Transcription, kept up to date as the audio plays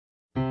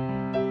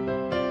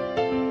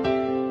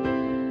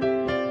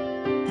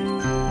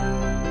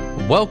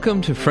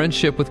Welcome to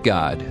Friendship with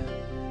God.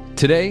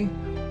 Today,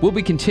 we'll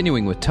be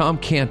continuing with Tom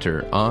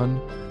Cantor on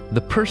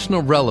the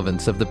personal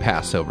relevance of the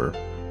Passover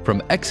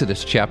from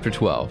Exodus chapter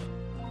 12.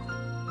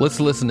 Let's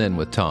listen in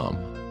with Tom.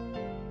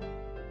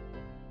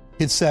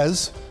 It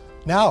says,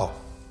 now,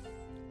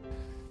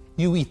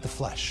 you eat the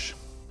flesh.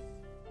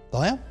 The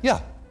lamb?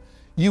 Yeah.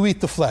 You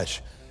eat the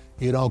flesh.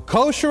 You don't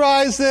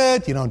kosherize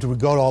it. You don't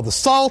go to all the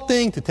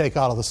salting to take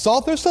out all the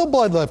salt. There's still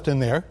blood left in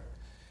there.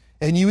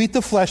 And you eat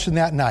the flesh in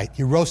that night.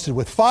 You roast it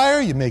with fire.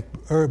 You make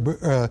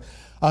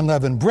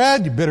unleavened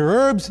bread, you bitter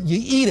herbs. You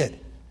eat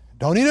it.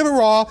 Don't eat it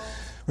raw.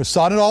 Or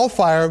salt it all with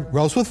fire.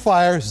 Roast with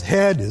fire, his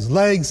head, his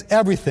legs,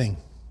 everything.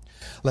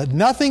 Let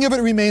nothing of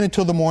it remain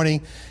until the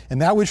morning.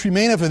 And that which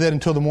remaineth of it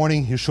until the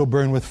morning you shall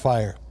burn with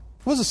fire.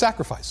 It was a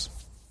sacrifice.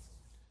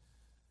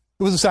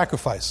 It was a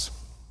sacrifice.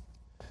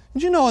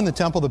 Did you know in the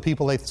temple the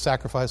people ate the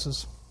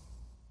sacrifices?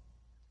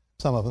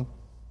 Some of them.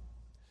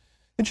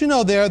 Did you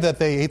know there that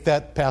they ate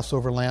that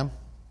Passover lamb?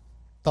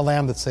 The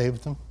lamb that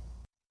saved them?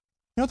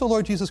 You know what the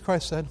Lord Jesus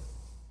Christ said?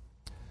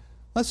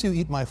 Unless you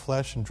eat my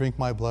flesh and drink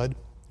my blood,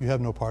 you have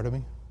no part of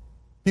me.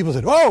 People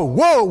said, whoa,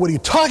 what are you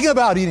talking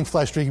about, eating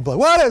flesh, drinking blood?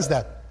 What is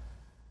that?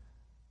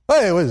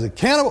 Hey, what is it,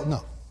 cannibal?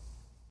 No.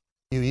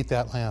 You eat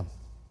that lamb.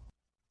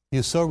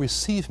 You so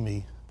receive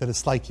me that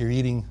it's like you're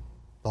eating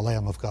the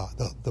Lamb of God,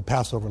 the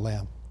Passover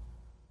lamb.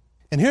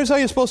 And here's how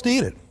you're supposed to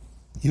eat it.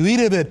 You eat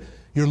it,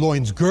 your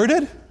loins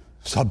girded.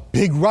 There's a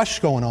big rush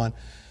going on.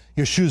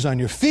 Your shoes on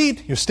your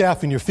feet, your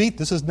staff in your feet.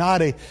 This is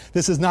not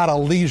a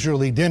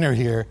leisurely dinner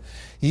here.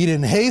 You eat it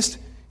in haste.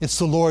 It's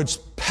the Lord's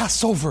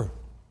Passover.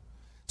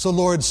 It's the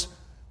Lord's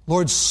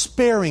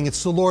sparing.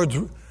 It's the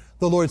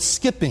Lord's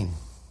skipping.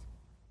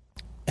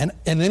 And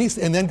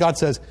then God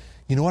says,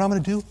 you know what I'm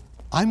going to do?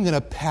 I'm going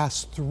to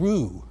pass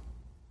through.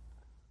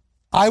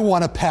 I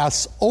want to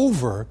pass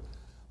over,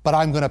 but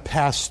I'm going to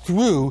pass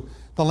through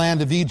the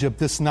land of Egypt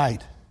this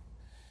night.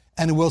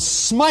 And it will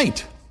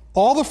smite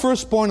all the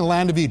firstborn in the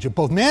land of Egypt,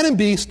 both man and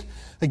beast,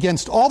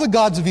 against all the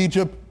gods of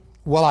Egypt,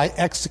 while I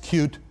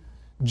execute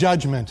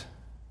judgment.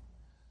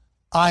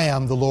 I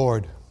am the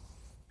Lord.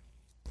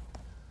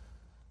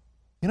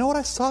 You know what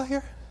I saw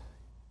here?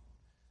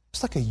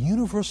 It's like a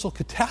universal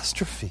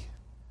catastrophe.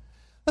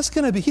 He's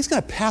going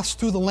to pass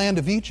through the land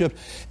of Egypt.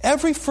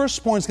 Every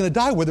firstborn is going to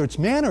die, whether it's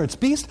man or it's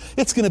beast.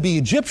 It's going to be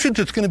Egyptians.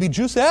 It's going to be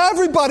Jews.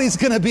 Everybody's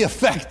going to be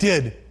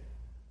affected.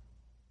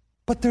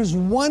 But there's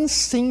one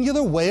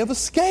singular way of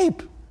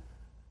escape.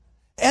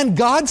 And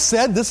God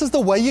said, this is the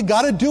way you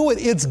got to do it.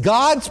 It's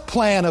God's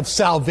plan of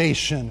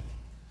salvation.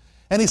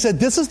 And he said,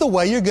 this is the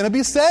way you're going to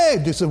be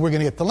saved. He said, we're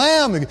going to get the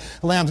lamb. The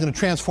lamb's going to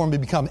transform to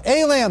become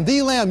a lamb,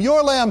 the lamb,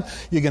 your lamb.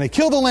 You're going to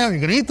kill the lamb. You're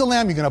going to eat the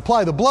lamb. You're going to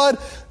apply the blood.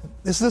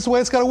 This is the way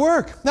it's got to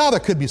work. Now,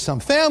 there could be some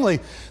family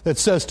that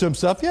says to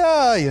himself,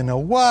 yeah, you know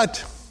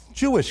what?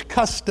 Jewish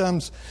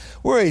customs.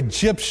 We're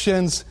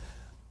Egyptians.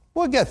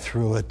 We'll get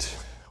through it.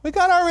 We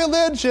got our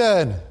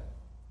religion.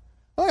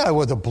 We got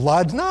with the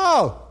blood.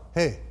 No.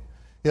 Hey,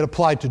 it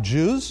applied to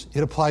Jews.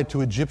 It applied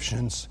to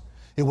Egyptians.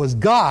 It was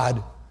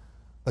God,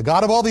 the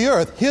God of all the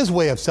earth, his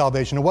way of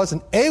salvation. It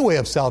wasn't a way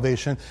of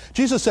salvation.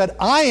 Jesus said,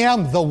 I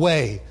am the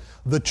way,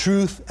 the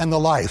truth, and the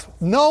life.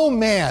 No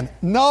man,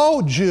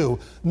 no Jew,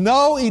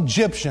 no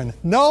Egyptian,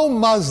 no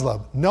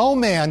Muslim, no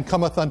man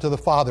cometh unto the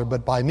Father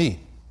but by me.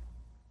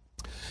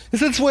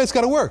 This is the way it's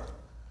got to work.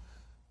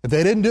 If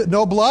they didn't do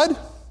no blood,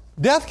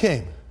 death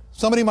came.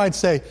 Somebody might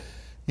say,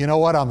 you know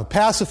what, I'm a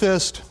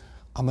pacifist.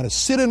 I'm going to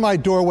sit in my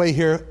doorway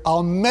here.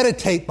 I'll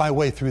meditate my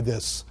way through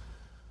this.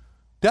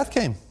 Death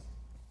came.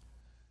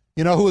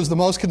 You know who was the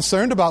most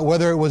concerned about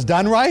whether it was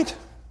done right?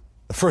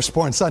 The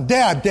firstborn son.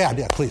 Dad,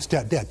 please,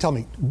 Dad, tell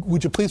me,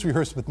 would you please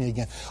rehearse with me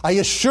again? Are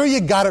you sure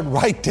you got it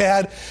right,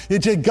 Dad?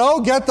 Did you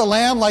go get the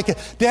lamb like it?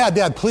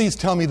 Dad, please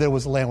tell me there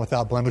was a lamb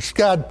without blemish.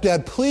 God,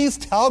 Dad, please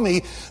tell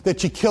me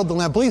that you killed the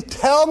lamb. Please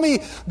tell me,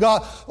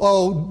 God,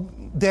 oh,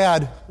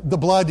 Dad, the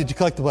blood, did you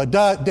collect the blood?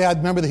 Dad,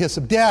 remember the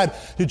hyssop? Dad,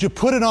 did you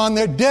put it on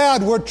there?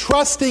 Dad, we're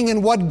trusting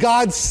in what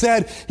God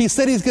said. He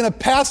said he's going to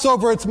pass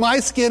over. It's my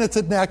skin, it's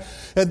at neck,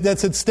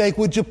 that's at stake.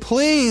 Would you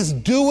please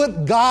do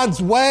it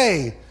God's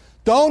way?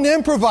 Don't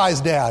improvise,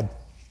 Dad.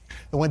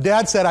 And when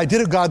Dad said, I did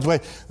it God's way,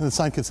 then the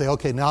son could say,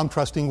 okay, now I'm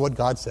trusting what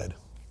God said.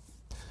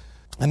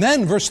 And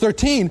then, verse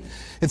 13,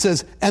 it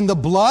says, and the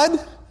blood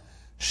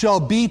shall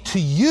be to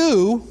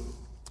you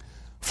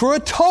for a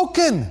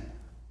token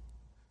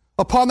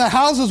upon the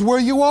houses where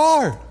you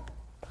are.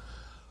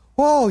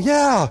 Whoa,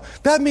 yeah.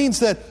 That means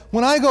that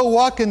when I go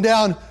walking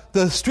down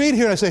the street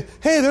here and I say,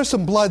 hey, there's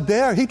some blood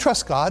there. He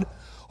trusts God.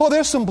 Oh,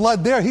 there's some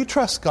blood there. He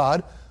trusts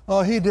God.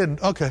 Oh, he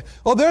didn't. Okay.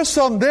 Oh, there's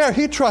some there.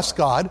 He trusts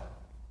God.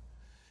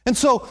 And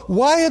so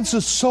why is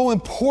it so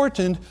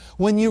important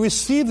when you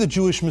receive the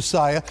Jewish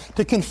Messiah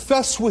to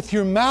confess with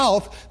your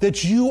mouth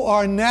that you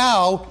are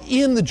now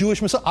in the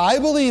Jewish Messiah? I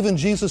believe in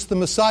Jesus the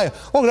Messiah.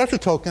 Oh, that's a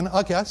token.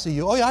 Okay, I see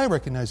you. Oh, yeah, I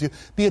recognize you.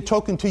 Be a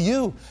token to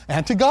you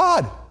and to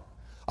God.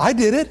 I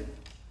did it.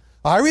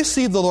 I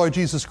received the Lord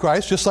Jesus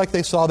Christ, just like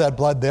they saw that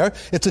blood there.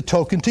 It's a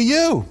token to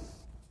you.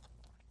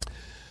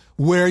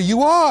 Where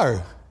you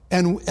are.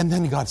 And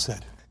then God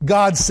said,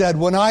 God said,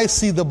 when I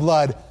see the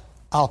blood,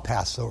 I'll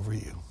pass over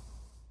you.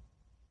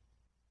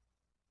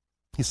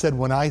 He said,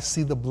 when I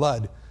see the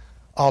blood,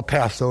 I'll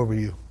pass over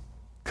you.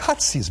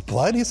 God sees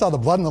blood. He saw the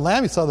blood in the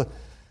lamb. He saw the...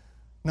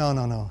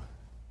 No.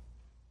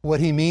 What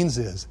he means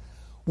is,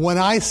 when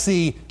I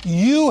see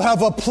you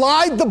have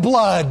applied the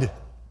blood,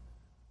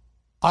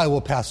 I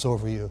will pass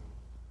over you.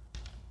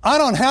 I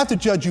don't have to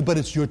judge you, but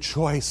it's your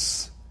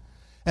choice.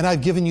 And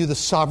I've given you the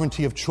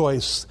sovereignty of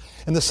choice.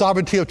 And the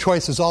sovereignty of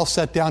choice is all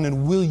set down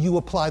in, will you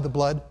apply the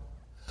blood?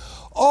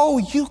 Oh,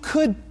 you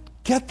could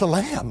get the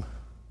lamb.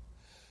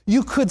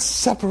 You could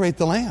separate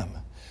the lamb.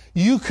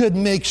 You could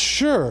make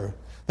sure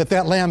that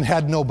that lamb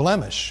had no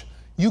blemish.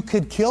 You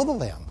could kill the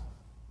lamb.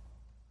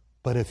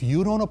 But if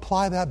you don't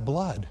apply that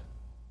blood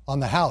on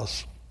the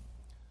house,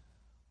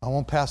 I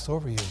won't pass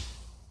over you.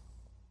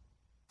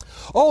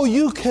 Oh,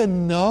 you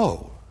can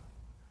know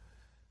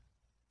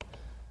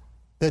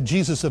that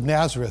Jesus of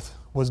Nazareth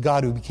was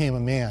God who became a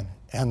man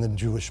and the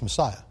Jewish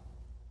Messiah.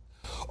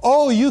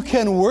 Oh, you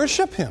can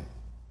worship him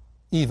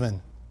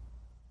even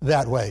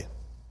that way.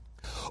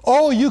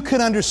 Oh, you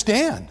can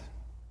understand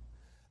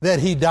that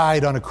he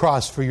died on a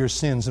cross for your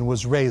sins and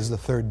was raised the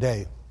third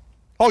day.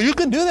 Oh, you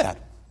can do that.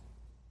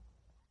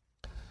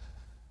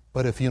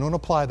 But if you don't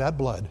apply that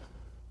blood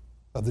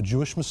of the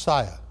Jewish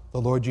Messiah,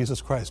 the Lord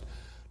Jesus Christ,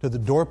 to the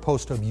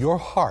doorpost of your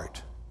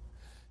heart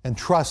and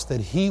trust that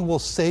he will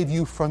save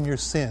you from your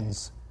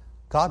sins,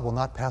 God will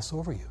not pass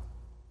over you.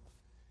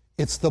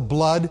 It's the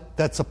blood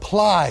that's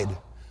applied.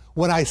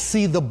 When I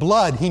see the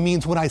blood, he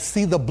means when I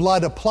see the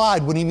blood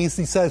applied. When he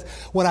says,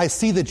 when I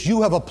see that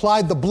you have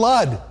applied the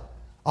blood,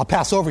 I'll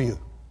pass over you.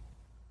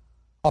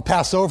 I'll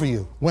pass over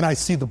you. When I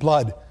see the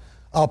blood,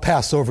 I'll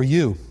pass over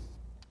you.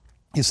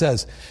 He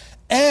says,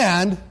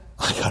 and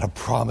I got a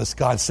promise,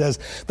 God says,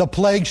 the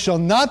plague shall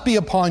not be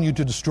upon you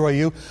to destroy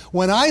you.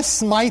 When I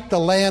smite the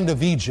land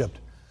of Egypt,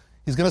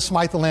 he's going to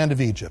smite the land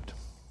of Egypt.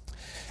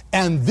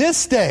 And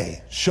this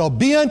day shall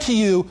be unto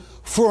you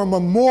for a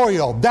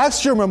memorial.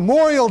 That's your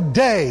memorial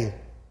day.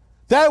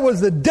 That was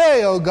the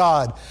day, oh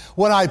God,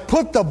 when I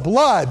put the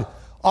blood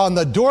on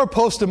the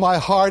doorpost of my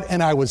heart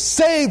and I was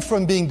saved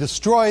from being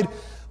destroyed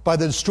by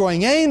the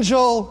destroying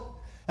angel,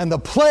 and the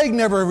plague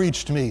never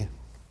reached me.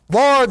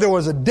 Lord, there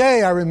was a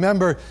day I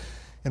remember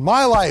in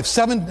my life,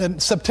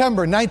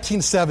 September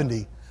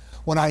 1970,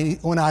 when I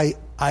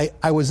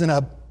was in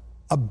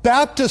a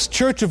Baptist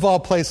church of all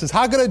places.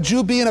 How could a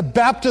Jew be in a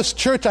Baptist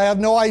church? I have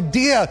no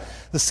idea.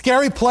 The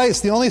scary place,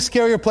 the only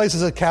scarier place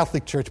is a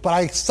Catholic church. But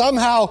I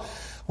somehow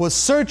was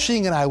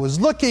searching and I was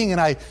looking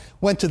and I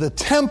went to the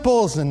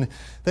temples and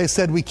they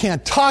said, we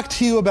can't talk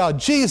to you about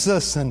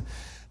Jesus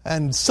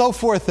and so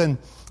forth.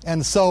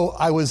 And so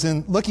I was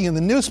looking in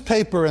the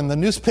newspaper and the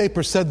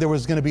newspaper said there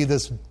was going to be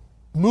this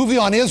movie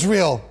on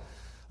Israel.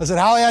 I said,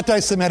 how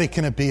anti-Semitic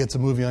can it be? It's a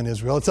movie on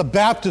Israel. It's a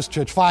Baptist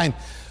church. Fine.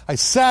 I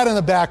sat in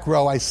the back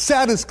row. I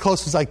sat as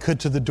close as I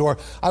could to the door.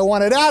 I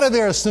wanted out of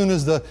there as soon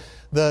as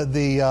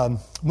the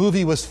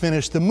movie was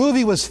finished. The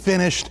movie was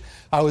finished.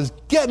 I was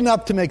getting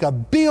up to make a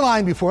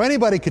beeline before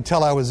anybody could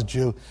tell I was a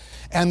Jew.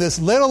 And this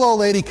little old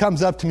lady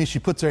comes up to me. She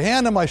puts her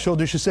hand on my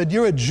shoulder. She said,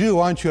 you're a Jew,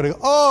 aren't you? I go,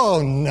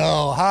 oh,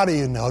 no. How do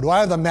you know? Do I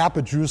have the map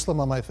of Jerusalem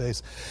on my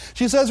face?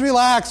 She says,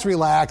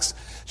 relax.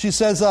 She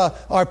says,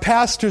 our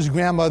pastor's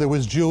grandmother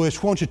was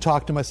Jewish. Won't you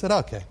talk to him? I said,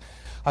 okay.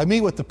 I meet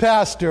with the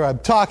pastor. I'm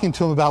talking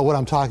to him about what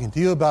I'm talking to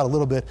you about a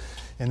little bit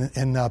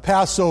in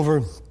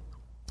Passover.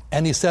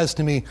 And he says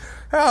to me,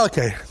 oh,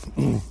 okay,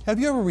 have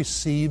you ever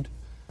received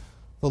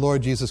the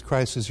Lord Jesus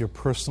Christ as your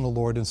personal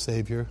Lord and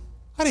Savior?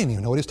 I didn't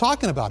even know what he's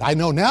talking about. I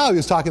know now he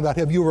was talking about,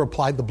 have you ever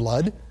applied the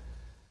blood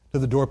to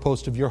the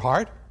doorpost of your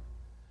heart?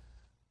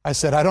 I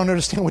said, I don't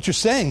understand what you're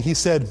saying. He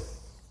said,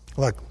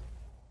 look,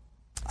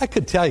 I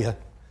could tell you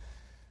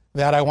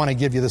that I want to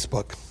give you this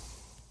book.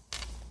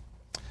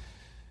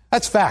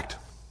 That's fact.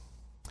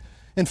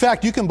 In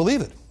fact, you can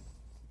believe it.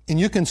 And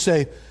you can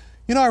say,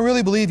 I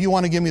really believe you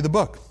want to give me the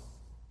book.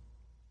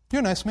 You're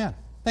a nice man.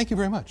 Thank you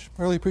very much.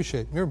 I really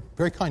appreciate it. You're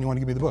very kind. You want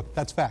to give me the book.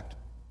 That's fact.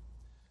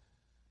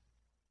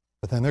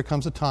 But then there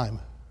comes a time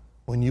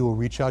when you will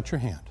reach out your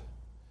hand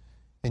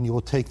and you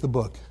will take the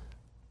book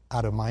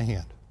out of my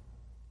hand.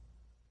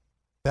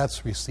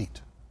 That's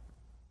receipt.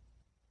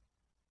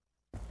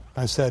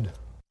 I said,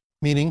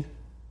 meaning?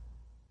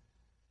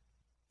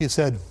 He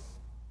said,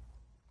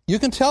 you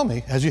can tell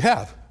me, as you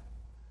have,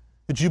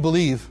 that you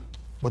believe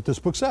what this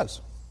book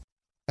says.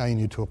 Now you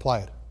need to apply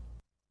it.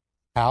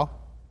 How?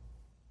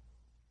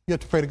 You have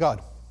to pray to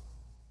God.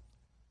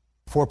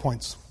 4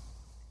 points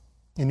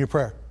in your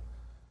prayer.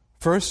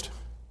 First,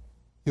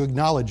 you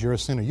acknowledge you're a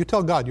sinner. You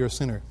tell God you're a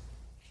sinner.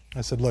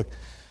 I said, look,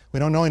 we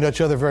don't know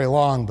each other very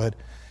long, but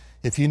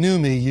if you knew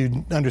me,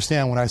 you'd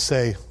understand when I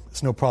say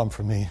it's no problem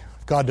for me.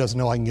 If God doesn't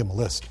know, I can give him a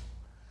list.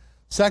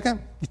 Second,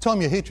 you tell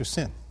him you hate your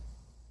sin.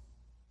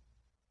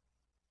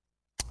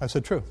 I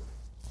said, true.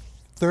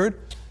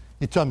 Third,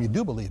 you tell him you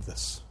do believe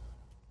this,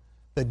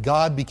 that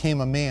God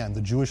became a man,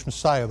 the Jewish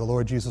Messiah, the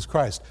Lord Jesus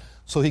Christ,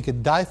 so he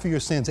could die for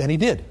your sins, and he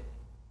did.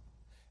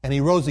 And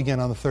he rose again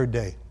on the third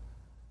day.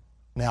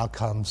 Now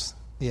comes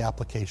the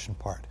application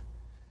part.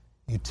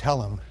 you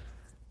tell him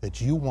that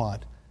you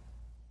want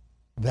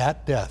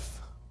that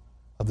death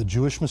of the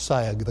Jewish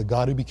Messiah, the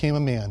God who became a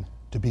man,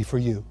 to be for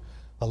you.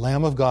 The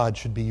Lamb of God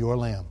should be your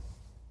lamb.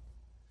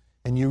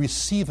 And you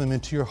receive him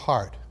into your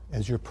heart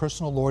as your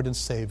personal Lord and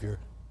Savior.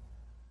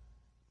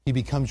 He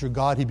becomes your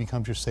God. He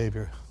becomes your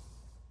Savior.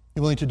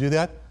 You willing to do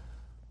that?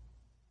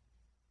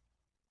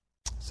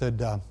 I said,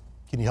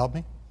 can you help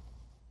me?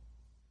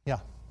 Yeah.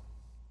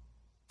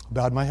 I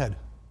bowed my head.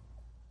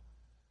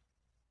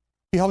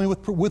 He helped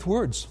me with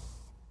words.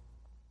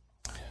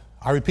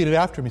 I repeated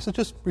after him. He said,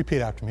 just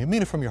repeat after me.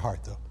 Mean it from your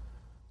heart, though.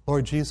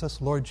 Lord Jesus,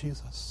 Lord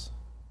Jesus.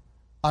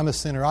 I'm a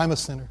sinner. I'm a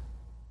sinner.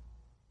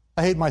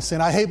 I hate my sin.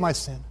 I hate my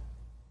sin.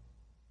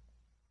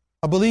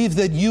 I believe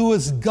that you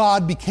as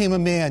God became a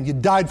man. You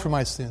died for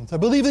my sins. I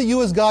believe that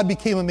you as God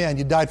became a man.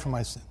 You died for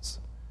my sins.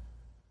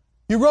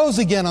 You rose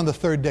again on the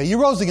third day.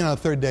 You rose again on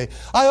the third day.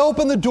 I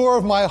open the door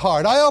of my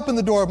heart. I open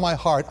the door of my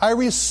heart. I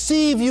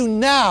receive you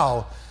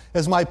now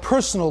as my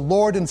personal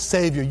Lord and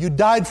Savior. You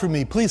died for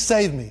me. Please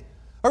save me.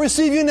 I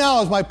receive you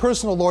now as my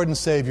personal Lord and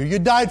Savior. You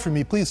died for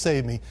me. Please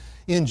save me.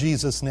 In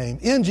Jesus' name.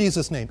 In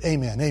Jesus' name.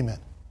 Amen. Amen.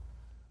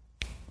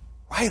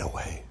 Right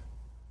away.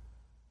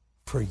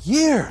 For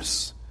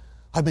years,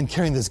 I've been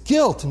carrying this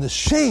guilt and this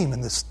shame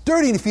and this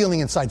dirty feeling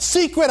inside.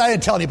 Secret. I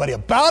didn't tell anybody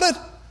about it.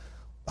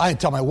 I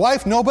didn't tell my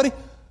wife, nobody.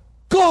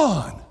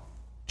 Gone.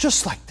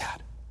 Just like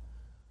that.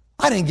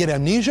 I didn't get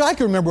amnesia. I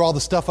can remember all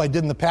the stuff I did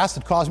in the past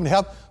that caused me to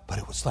have, but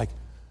it was like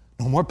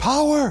no more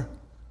power,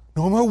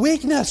 no more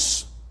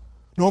weakness,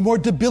 no more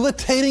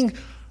debilitating,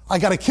 I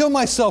got to kill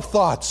myself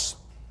thoughts.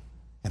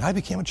 And I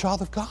became a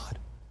child of God.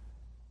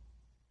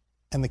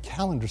 And the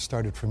calendar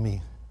started for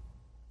me,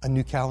 a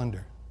new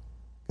calendar,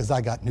 because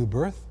I got new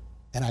birth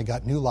and I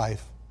got new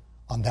life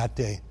on that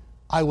day.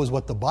 I was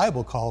what the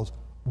Bible calls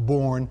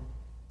born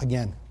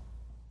again.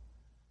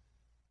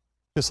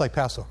 Just like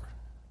Passover.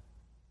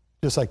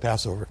 Just like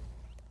Passover.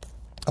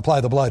 Apply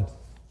the blood.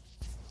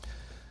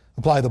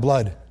 Apply the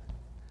blood.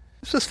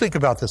 Let's just think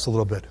about this a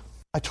little bit.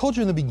 I told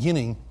you in the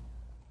beginning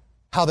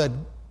how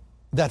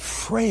that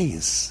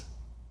phrase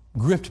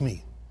gripped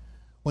me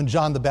when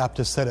John the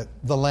Baptist said it,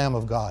 the Lamb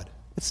of God.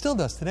 It still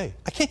does today.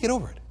 I can't get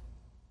over it.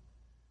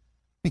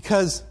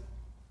 Because,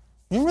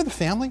 remember the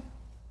family?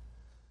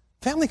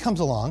 Family comes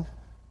along,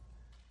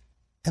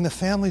 and the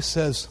family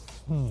says,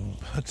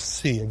 let's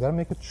see, I got to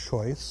make a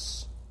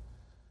choice.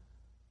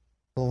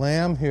 The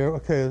lamb here,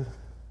 okay.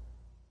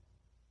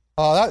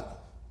 Oh, that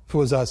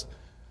was us.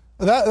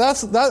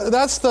 That's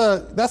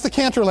the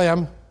cantor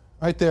lamb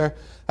right there.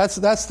 That's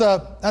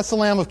the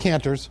lamb of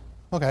cantors.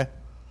 Okay,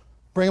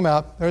 bring him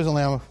out. There's a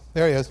lamb.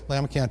 There he is,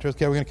 lamb of cantors.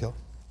 Okay, we're going to kill him.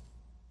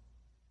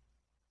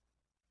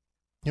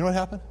 You know what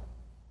happened?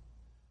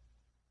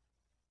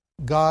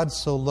 God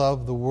so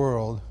loved the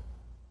world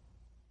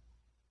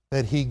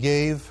that he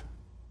gave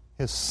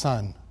his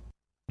son,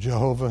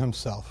 Jehovah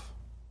himself,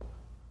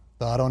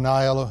 the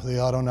Adonai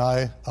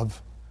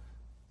of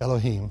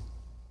Elohim.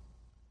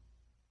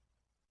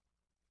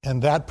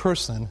 And that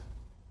person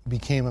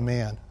became a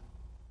man.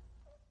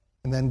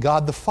 And then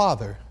God the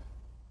Father,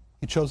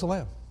 he chose a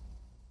lamb.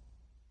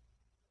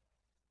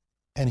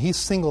 And he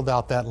singled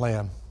out that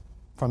lamb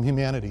from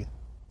humanity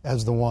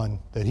as the one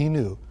that he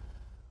knew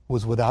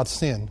was without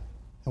sin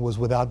and was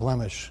without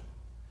blemish.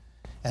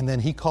 And then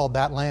he called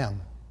that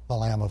lamb the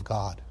Lamb of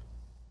God.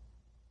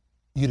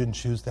 You didn't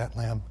choose that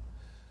lamb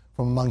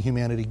from among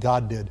humanity.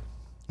 God did.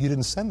 You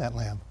didn't send that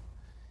lamb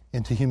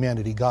into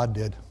humanity. God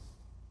did.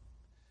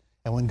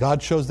 And when God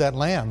chose that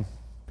lamb,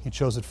 he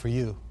chose it for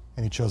you,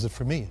 and he chose it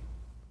for me.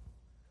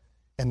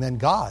 And then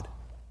God,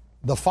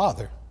 the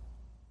Father,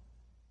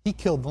 he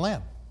killed the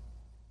lamb.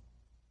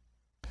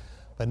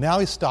 But now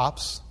he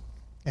stops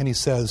and he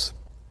says,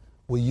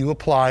 will you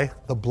apply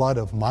the blood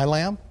of my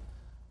lamb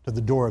to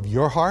the door of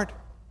your heart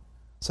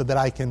so that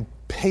I can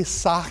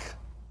Pesach,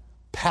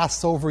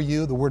 pass over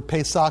you? The word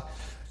Pesach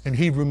in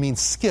Hebrew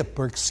means skip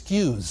or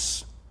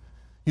excuse.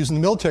 Used in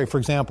the military, for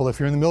example, if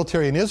you're in the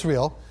military in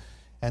Israel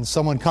and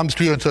someone comes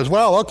to you and says,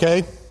 well,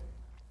 okay,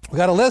 we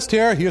got a list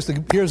here. Here's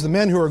the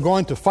men who are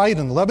going to fight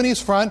in the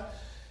Lebanese front.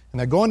 And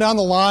they're going down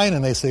the line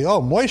and they say,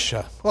 oh,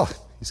 Moshe, well,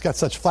 he's got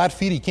such flat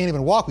feet he can't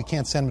even walk. We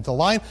can't send him to the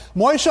line.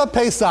 Moshe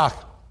Pesach.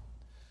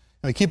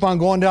 And we keep on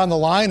going down the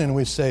line and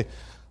we say,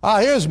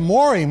 here's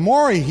Maury.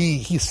 Maury,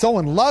 he's so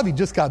in love. He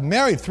just got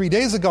married 3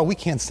 days ago. We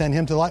can't send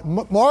him to the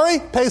line. Maury,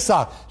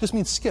 Pesach. Just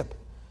means skip.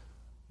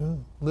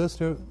 List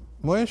here.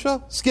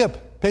 Moshe,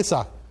 skip,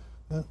 Pesach.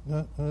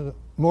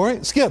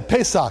 Maury, skip,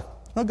 Pesach.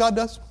 You know what God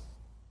does?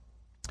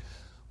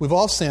 We've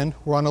all sinned.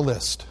 We're on a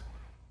list.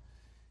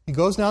 He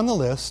goes down the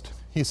list.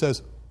 He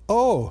says,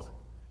 oh,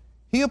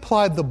 he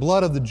applied the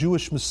blood of the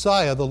Jewish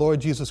Messiah, the Lord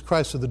Jesus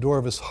Christ, to the door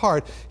of his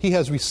heart. He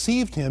has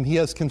received him. He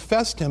has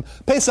confessed him.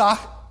 Pesach,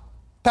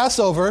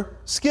 Passover,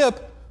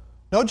 skip,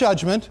 no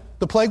judgment.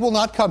 The plague will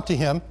not come to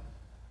him.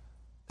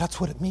 That's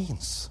what it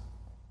means.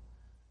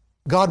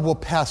 God will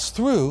pass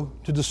through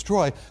to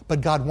destroy,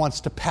 but God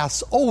wants to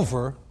pass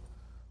over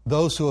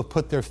those who have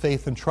put their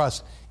faith and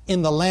trust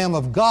in the Lamb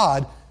of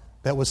God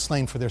that was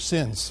slain for their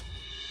sins.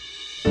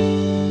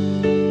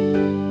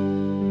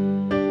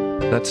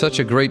 That's such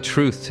a great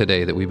truth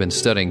today that we've been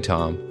studying,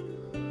 Tom.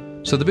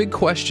 So the big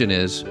question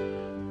is,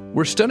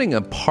 we're studying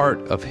a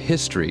part of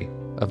history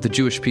of the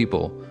Jewish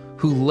people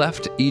who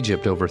left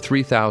Egypt over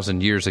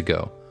 3,000 years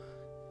ago.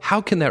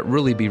 How can that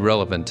really be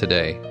relevant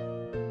today?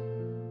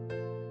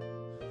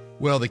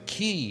 Well, the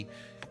key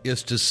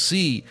is to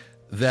see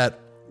that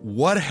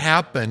what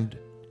happened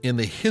in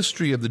the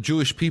history of the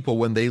Jewish people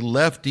when they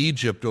left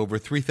Egypt over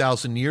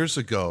 3,000 years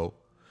ago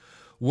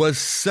was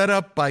set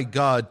up by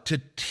God to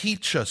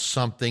teach us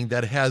something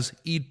that has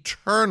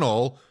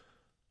eternal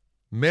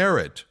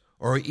merit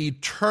or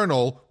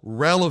eternal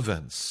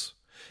relevance.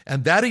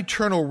 And that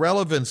eternal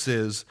relevance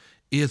is,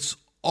 it's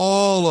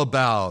all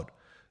about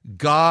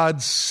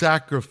God's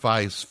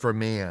sacrifice for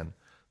man,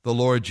 the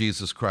Lord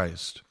Jesus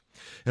Christ.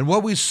 And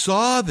what we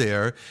saw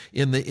there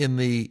in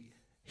the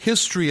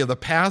history of the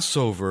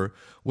Passover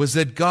was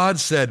that God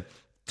said,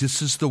 this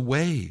is the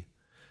way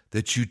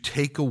that you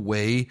take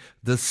away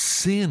the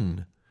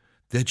sin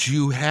that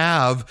you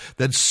have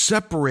that's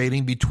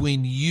separating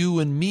between you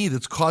and me,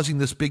 that's causing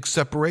this big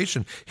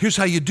separation. Here's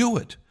how you do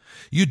it.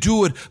 You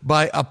do it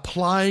by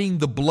applying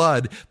the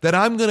blood that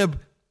I'm going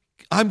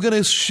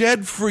to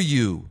shed for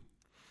you.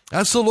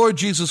 That's the Lord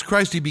Jesus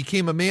Christ. He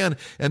became a man,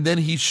 and then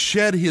he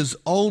shed his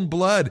own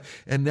blood.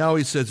 And now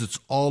he says it's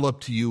all up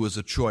to you as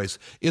a choice.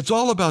 It's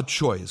all about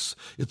choice.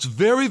 It's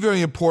very, very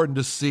important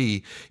to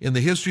see in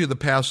the history of the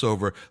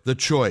Passover, the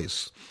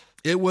choice.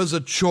 It was a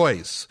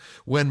choice.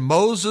 When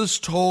Moses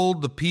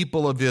told the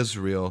people of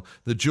Israel,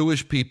 the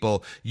Jewish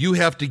people, you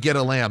have to get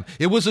a lamb,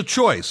 it was a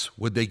choice.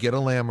 Would they get a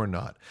lamb or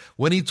not?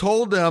 When he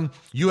told them,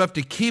 you have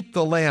to keep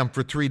the lamb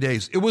for 3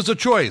 days, it was a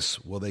choice.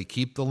 Will they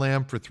keep the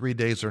lamb for 3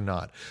 days or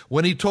not?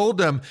 When he told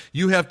them,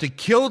 you have to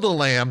kill the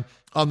lamb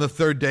on the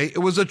third day, it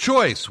was a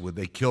choice. Would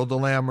they kill the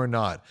lamb or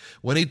not?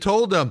 When he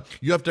told them,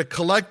 you have to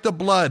collect the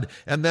blood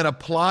and then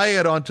apply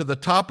it onto the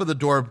top of the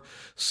door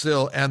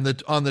sill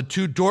and on the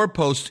 2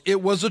 doorposts,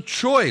 it was a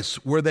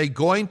choice. Were they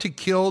going to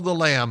kill the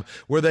lamb?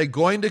 Were they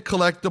going to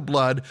collect the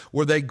blood?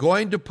 Were they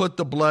going to put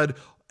the blood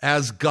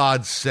as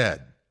God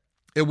said?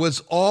 It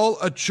was all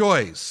a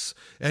choice.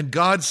 And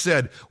God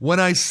said, when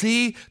I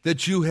see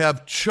that you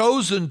have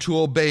chosen to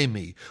obey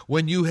me,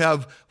 when you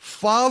have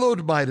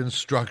followed my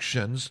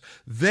instructions,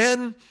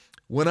 then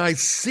when I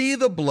see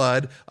the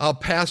blood, I'll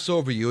pass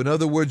over you. In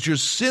other words, your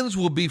sins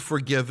will be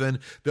forgiven.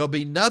 There'll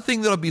be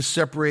nothing that'll be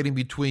separating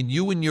between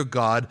you and your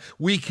God.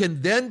 We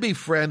can then be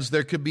friends.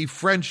 There can be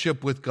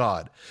friendship with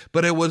God.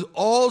 But it was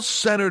all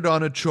centered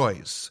on a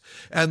choice.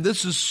 And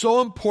this is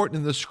so important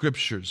in the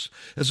scriptures.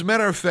 As a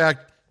matter of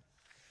fact,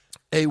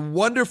 a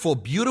wonderful,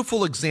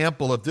 beautiful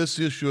example of this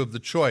issue of the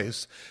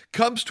choice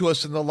comes to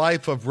us in the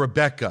life of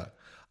Rebekah,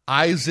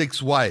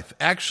 Isaac's wife.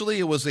 Actually,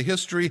 it was a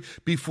history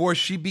before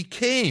she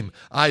became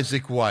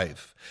Isaac's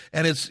wife.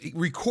 And it's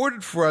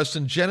recorded for us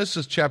in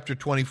Genesis chapter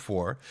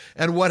 24.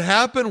 And what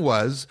happened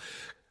was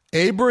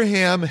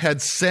Abraham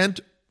had sent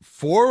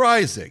for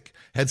Isaac,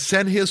 had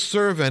sent his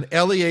servant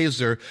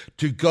Eliezer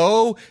to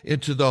go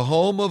into the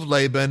home of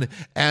Laban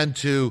and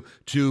to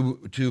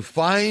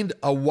find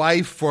a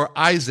wife for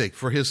Isaac,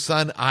 for his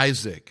son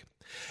Isaac.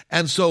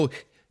 And so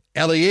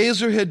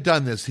Eliezer had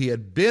done this. He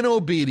had been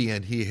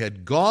obedient. He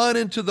had gone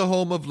into the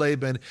home of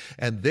Laban,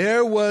 and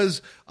there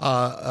was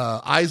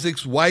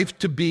Isaac's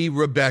wife-to-be,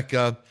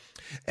 Rebekah,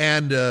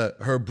 and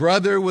her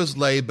brother was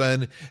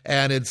Laban.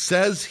 And it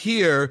says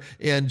here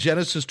in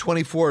Genesis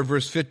 24,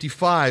 verse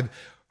 55,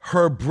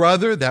 her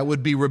brother, that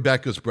would be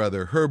Rebekah's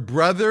brother, her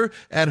brother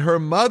and her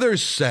mother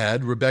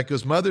said,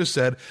 Rebekah's mother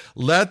said,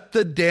 let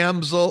the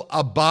damsel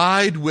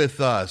abide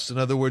with us. In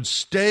other words,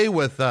 stay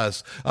with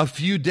us a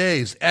few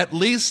days, at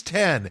least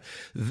 10.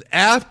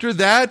 After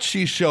that,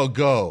 she shall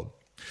go.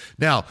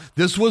 Now,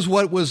 this was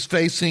what was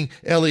facing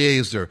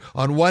Eliezer.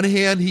 On one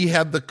hand, he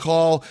had the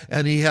call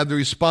and he had the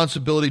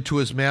responsibility to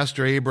his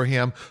master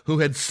Abraham, who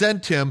had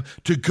sent him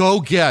to go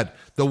get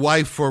the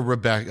wife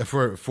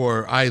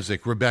for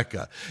Isaac,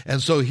 Rebekah.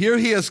 And so here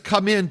he has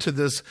come into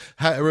this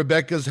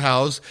Rebekah's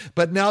house,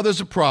 but now there's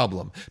a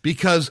problem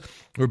because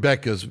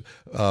Rebekah's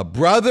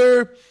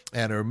brother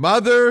and her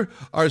mother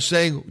are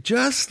saying,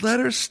 just let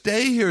her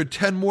stay here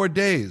 10 more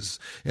days.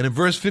 And in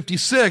verse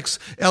 56,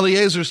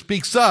 Eliezer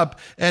speaks up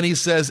and he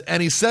says,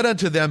 and he said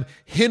unto them,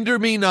 hinder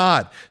me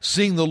not,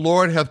 seeing the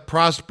Lord hath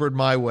prospered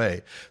my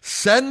way.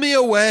 Send me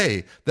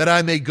away that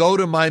I may go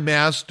to my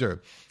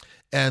master.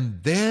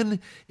 And then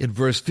in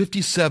verse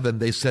 57,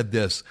 they said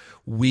this,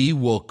 we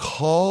will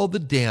call the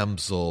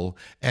damsel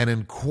and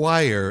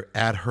inquire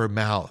at her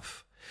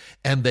mouth.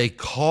 And they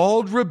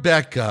called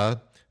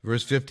Rebekah,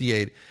 verse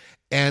 58,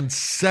 and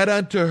said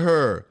unto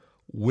her,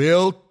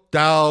 wilt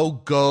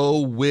thou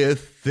go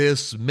with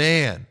this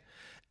man?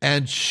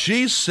 And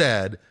she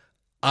said,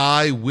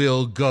 I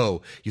will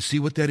go. You see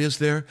what that is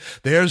there?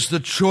 There's the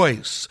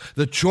choice.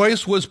 The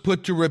choice was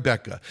put to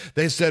Rebekah.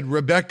 They said,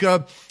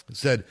 Rebekah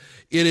said,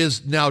 it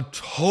is now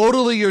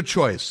totally your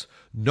choice.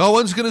 No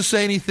one's going to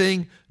say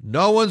anything.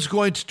 No one's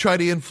going to try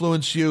to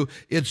influence you.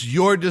 It's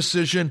your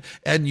decision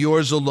and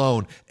yours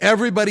alone.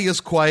 Everybody is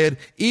quiet,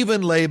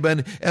 even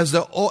Laban, as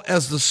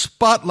the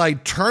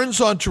spotlight turns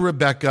onto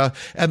Rebekah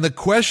and the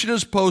question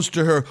is posed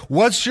to her,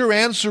 what's your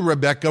answer,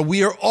 Rebekah?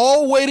 We are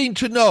all waiting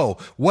to know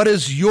what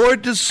is your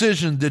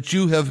decision that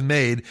you have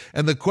made.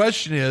 And the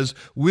question is,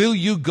 will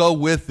you go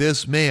with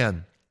this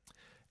man?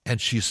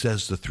 And she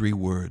says the three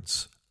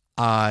words,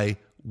 I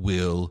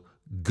will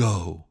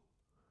go.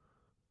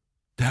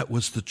 That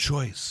was the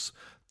choice.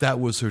 That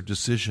was her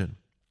decision.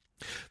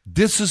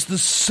 This is the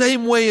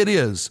same way it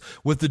is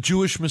with the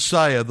Jewish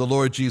Messiah, the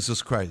Lord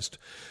Jesus Christ.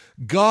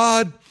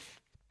 God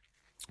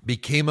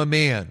became a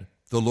man,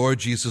 the Lord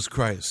Jesus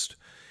Christ.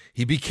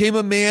 He became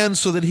a man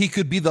so that he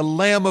could be the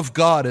Lamb of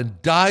God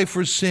and die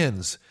for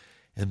sins.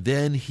 And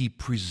then he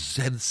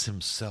presents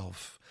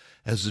himself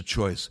as a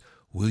choice.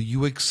 Will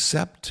you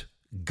accept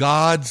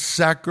God's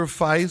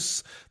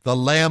sacrifice, the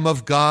Lamb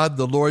of God,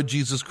 the Lord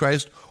Jesus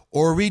Christ,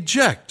 or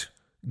reject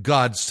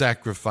God's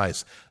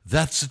sacrifice?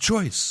 That's the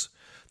choice.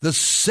 The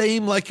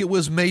same like it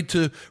was made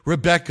to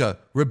Rebekah.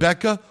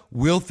 Rebekah,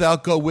 wilt thou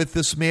go with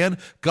this man?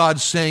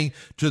 God's saying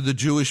to the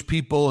Jewish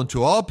people and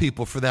to all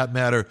people for that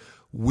matter,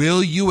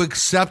 will you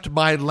accept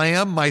my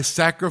lamb, my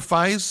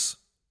sacrifice?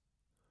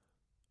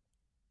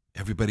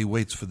 Everybody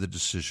waits for the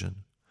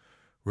decision.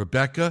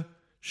 Rebekah,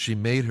 she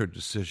made her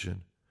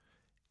decision,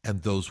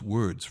 and those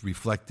words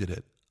reflected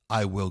it.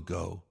 I will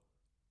go.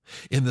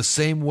 In the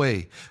same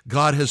way,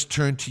 God has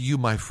turned to you,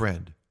 my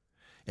friend,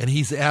 and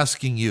he's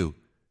asking you,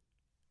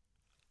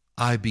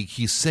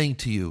 he's saying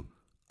to you,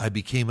 I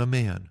became a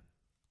man,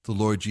 the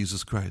Lord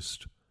Jesus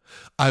Christ.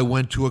 I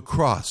went to a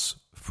cross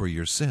for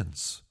your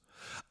sins.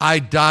 I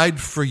died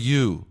for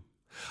you.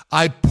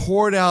 I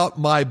poured out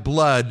my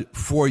blood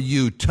for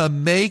you to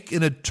make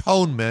an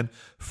atonement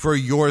for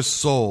your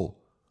soul.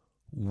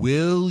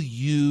 Will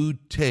you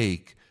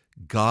take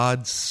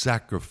God's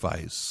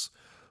sacrifice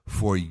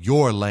for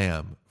your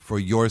lamb, for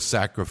your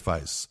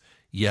sacrifice?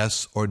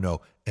 Yes or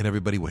no? And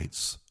everybody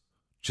waits,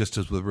 just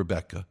as with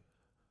Rebekah.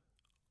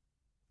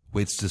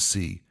 Waits to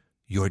see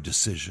your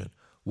decision.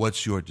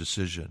 What's your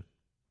decision?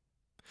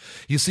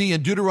 You see,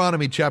 in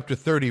Deuteronomy chapter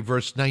 30,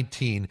 verse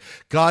 19,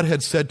 God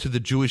had said to the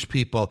Jewish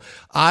people,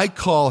 I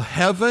call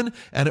heaven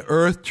and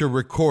earth to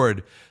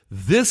record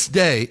this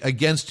day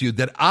against you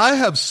that I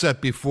have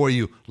set before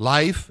you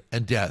life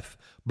and death,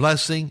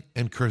 blessing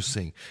and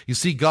cursing. You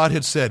see, God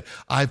had said,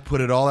 I've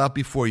put it all out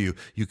before you.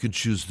 You can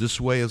choose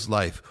this way as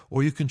life,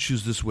 or you can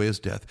choose this way as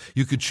death.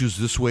 You can choose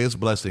this way as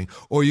blessing,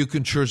 or you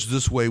can choose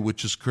this way,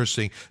 which is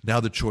cursing. Now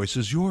the choice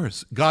is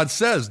yours. God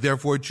says,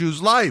 therefore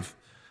choose life,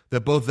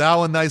 that both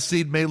thou and thy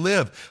seed may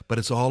live. But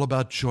it's all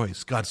about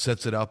choice. God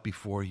sets it out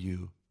before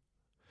you.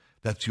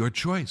 That's your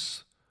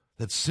choice.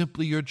 That's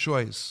simply your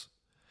choice.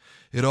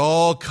 It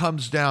all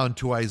comes down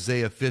to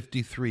Isaiah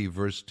 53,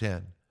 verse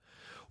 10.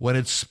 When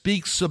it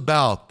speaks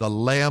about the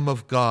Lamb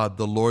of God,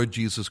 the Lord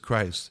Jesus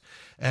Christ,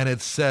 and it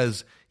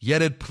says,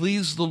 yet it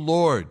pleased the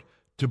Lord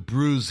to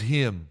bruise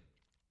him.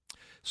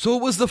 So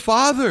it was the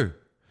Father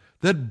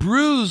that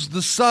bruised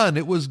the Son.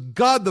 It was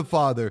God the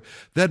Father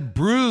that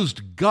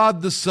bruised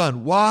God the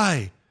Son.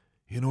 Why?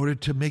 In order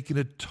to make an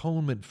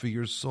atonement for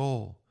your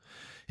soul.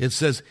 It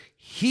says,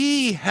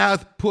 he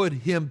hath put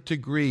him to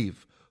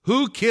grief.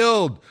 Who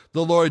killed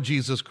the Lord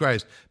Jesus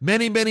Christ?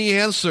 Many, many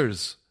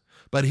answers.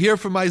 But here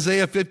from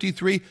Isaiah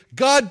 53,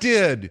 God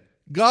did.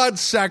 God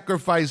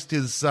sacrificed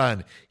his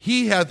Son.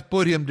 He hath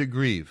put him to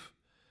grief.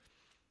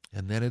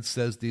 And then it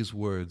says these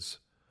words,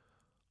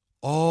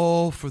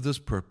 all for this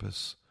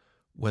purpose,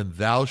 when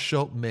thou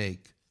shalt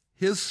make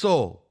his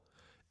soul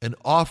an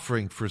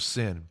offering for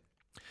sin,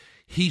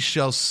 he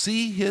shall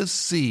see his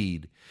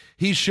seed,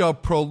 he shall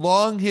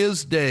prolong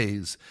his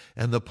days,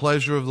 and the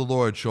pleasure of the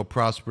Lord shall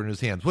prosper in his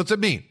hands. What's it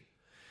mean?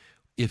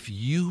 If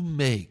you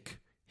make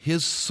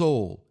his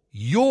soul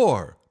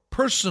your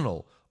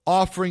personal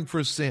offering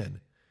for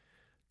sin,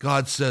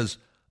 God says,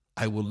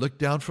 I will look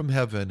down from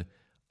heaven,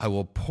 I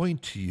will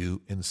point to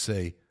you and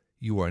say,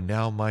 you are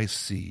now my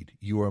seed,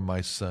 you are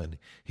my son,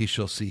 he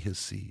shall see his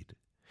seed.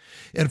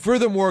 And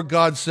furthermore,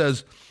 God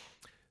says,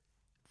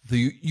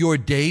 your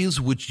days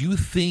which you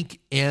think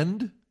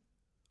end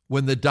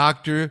when the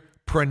doctor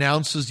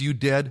pronounces you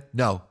dead,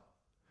 no.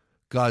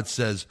 God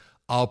says,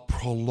 I'll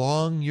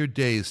prolong your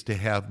days to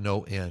have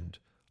no end.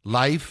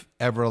 Life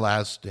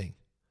everlasting.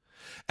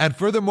 And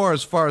furthermore,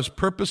 as far as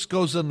purpose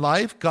goes in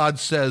life, God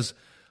says,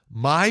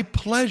 my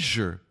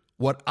pleasure,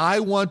 what I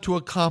want to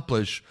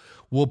accomplish,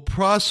 will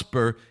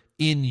prosper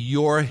in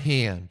your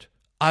hand.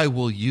 I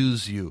will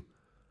use you.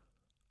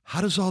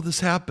 How does all this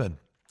happen?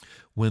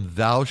 When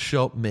thou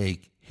shalt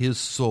make his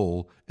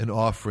soul an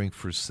offering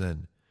for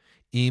sin.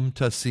 Im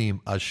tasim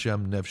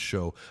Hashem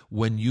nefsho.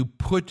 When you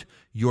put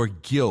your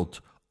guilt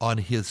on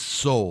his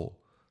soul.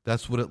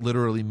 That's what it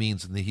literally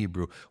means in the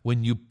Hebrew.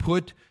 When you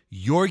put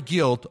your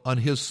guilt on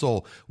his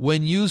soul.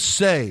 When you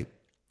say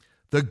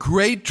the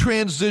great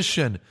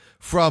transition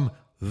from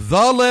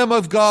the Lamb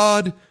of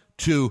God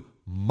to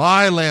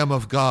my Lamb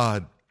of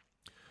God.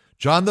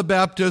 John the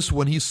Baptist,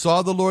 when he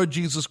saw the Lord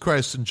Jesus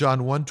Christ in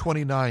John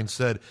 1:29,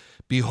 said,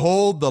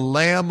 "Behold the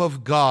Lamb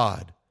of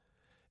God."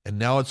 And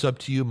now it's up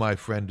to you, my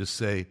friend, to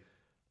say,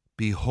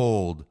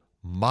 "Behold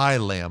my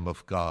Lamb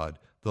of God,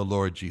 the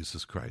Lord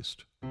Jesus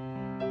Christ."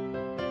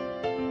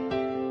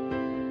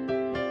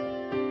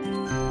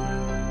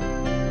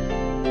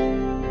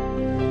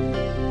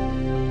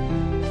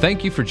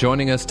 Thank you for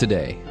joining us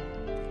today.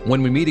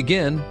 When we meet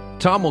again,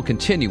 Tom will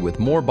continue with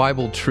more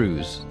Bible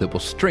truths that will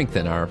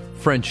strengthen our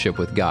friendship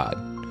with God.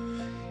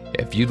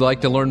 If you'd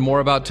like to learn more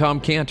about Tom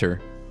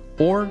Cantor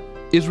or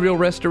Israel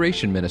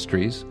Restoration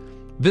Ministries,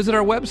 visit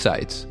our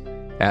websites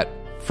at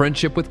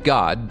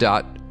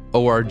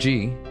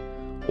friendshipwithgod.org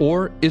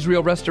or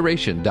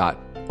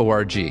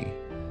israelrestoration.org.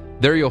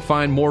 There you'll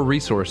find more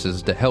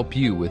resources to help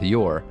you with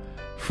your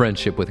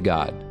friendship with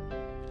God.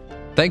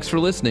 Thanks for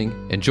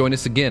listening, and join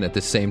us again at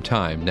the same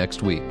time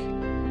next week.